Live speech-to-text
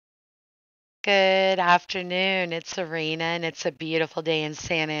Good afternoon. It's Serena, and it's a beautiful day in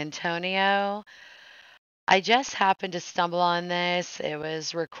San Antonio. I just happened to stumble on this. It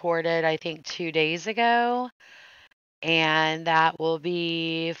was recorded, I think, 2 days ago, and that will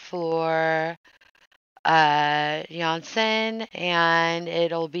be for Jansen, and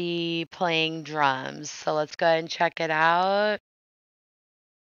it'll be playing drums. So let's go ahead and check it out.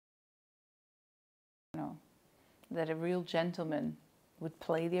 know, that a real gentleman would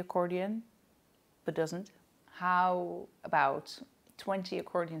play the accordion but doesn't. How about 20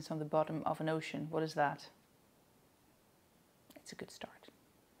 accordions on the bottom of an ocean? What is that? It's a good start.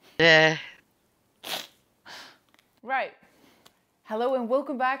 Eh. Right. Hello and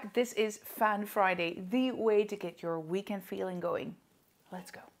welcome back. This is Fan Friday, the way to get your weekend feeling going.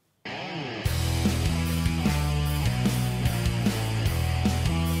 Let's go.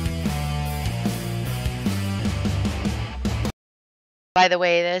 By the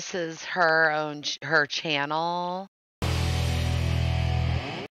way, this is her channel,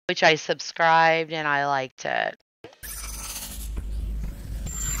 which I subscribed and I liked it.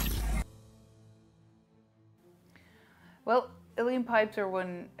 Well, Ilian pipes are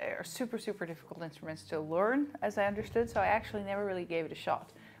super difficult instruments to learn, as I understood. So I actually never really gave it a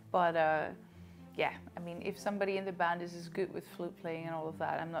shot. But yeah, I mean, if somebody in the band is as good with flute playing and all of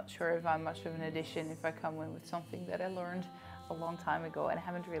that, I'm not sure if I'm much of an addition if I come in with something that I learned a long time ago and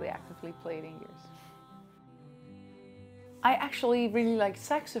haven't really actively played in years. I actually really liked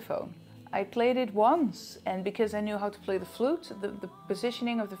saxophone. I played it once, and because I knew how to play the flute, the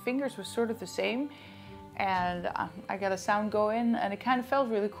positioning of the fingers was sort of the same, and I got a sound going, and it kind of felt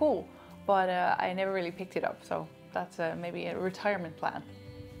really cool, but I never really picked it up, so that's maybe a retirement plan.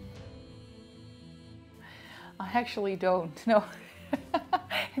 I actually don't, no.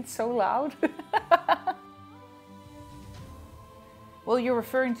 It's so loud. Well, you're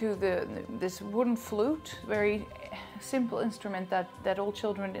referring to this wooden flute, very simple instrument that all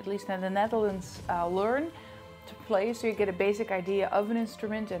children, at least in the Netherlands, learn to play. So you get a basic idea of an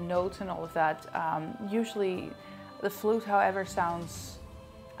instrument and notes and all of that. Usually the flute, however, sounds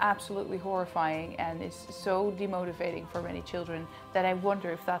absolutely horrifying and is so demotivating for many children that I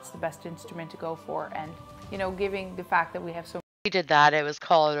wonder if that's the best instrument to go for. And, you know, given the fact that we have so We did that. It was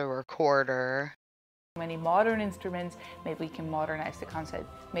called a recorder. many modern instruments, maybe we can modernize the concept.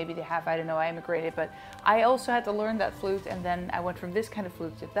 Maybe they have, I don't know, I immigrated, but I also had to learn that flute, and then I went from this kind of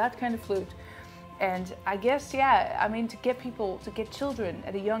flute to that kind of flute. And I guess, yeah, I mean, to get children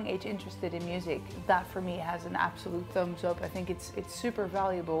at a young age interested in music, that for me has an absolute thumbs up. I think it's super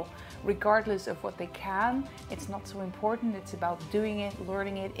valuable, regardless of what they can. It's not so important. It's about doing it,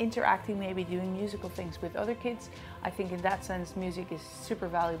 learning it, interacting, maybe doing musical things with other kids. I think in that sense, music is super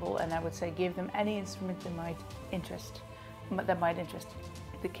valuable, and I would say give them any instrument that might interest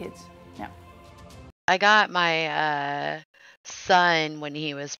the kids. Yeah. I got my son when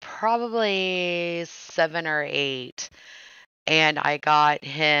he was probably 7 or 8, and I got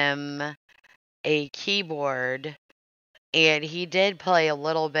him a keyboard, and he did play a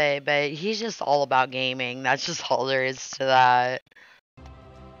little bit, but he's just all about gaming. That's just all there is to that.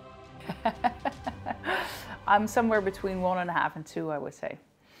 I'm somewhere between 1.5 and 2, I would say.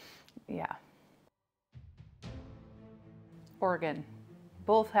 Yeah. Organ,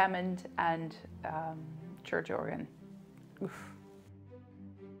 both Hammond and church organ. Oof.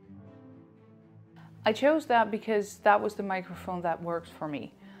 I chose that because that was the microphone that worked for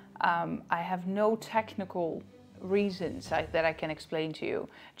me. I have no technical reasons that I can explain to you,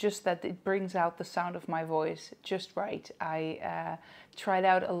 just that it brings out the sound of my voice just right. I tried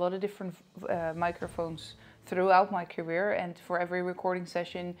out a lot of different microphones throughout my career, and for every recording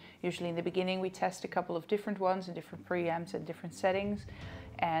session, usually in the beginning, we test a couple of different ones in different preamps and different settings,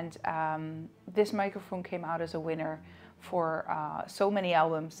 and this microphone came out as a winner for so many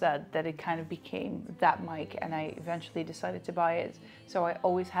albums that it kind of became that mic, and I eventually decided to buy it, so I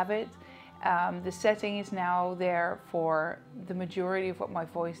always have it. The setting is now there for the majority of what my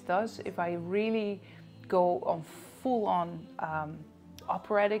voice does. If I really go on full-on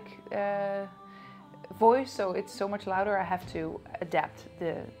operatic voice, so it's so much louder, I have to adapt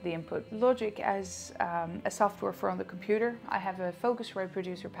the input. Logic as a software for on the computer. I have a Focusrite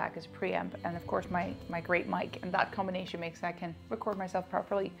producer pack as a preamp, and of course my great mic, and that combination makes I can record myself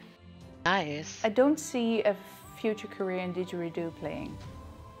properly. Nice. I don't see a future career in didgeridoo playing.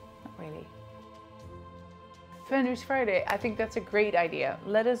 Not really. Fender's Friday, I think that's a great idea.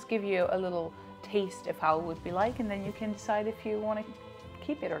 Let us give you a little taste of how it would be like, and then you can decide if you want to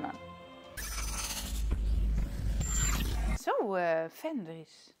keep it or not. So,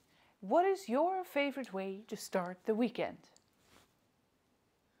 Fenders, what is your favorite way to start the weekend?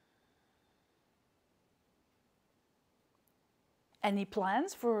 Any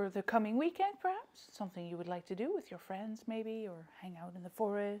plans for the coming weekend, perhaps? Something you would like to do with your friends, maybe, or hang out in the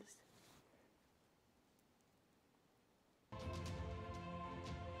forest?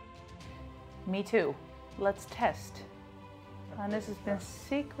 Me too. Let's test. Hannes has been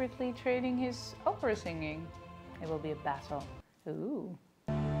secretly training his opera singing. It will be a battle. Ooh.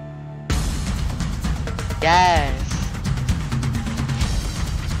 Yes.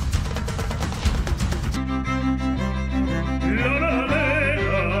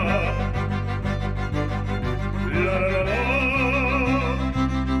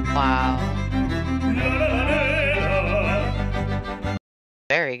 Wow.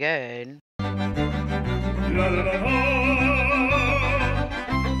 Very good.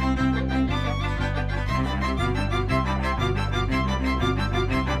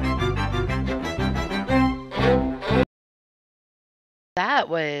 That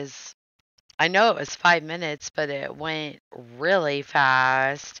was, I know it was 5 minutes, but it went really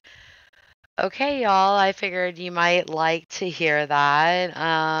fast. Okay, y'all, I figured you might like to hear that.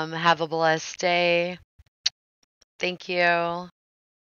 Have a blessed day. Thank you.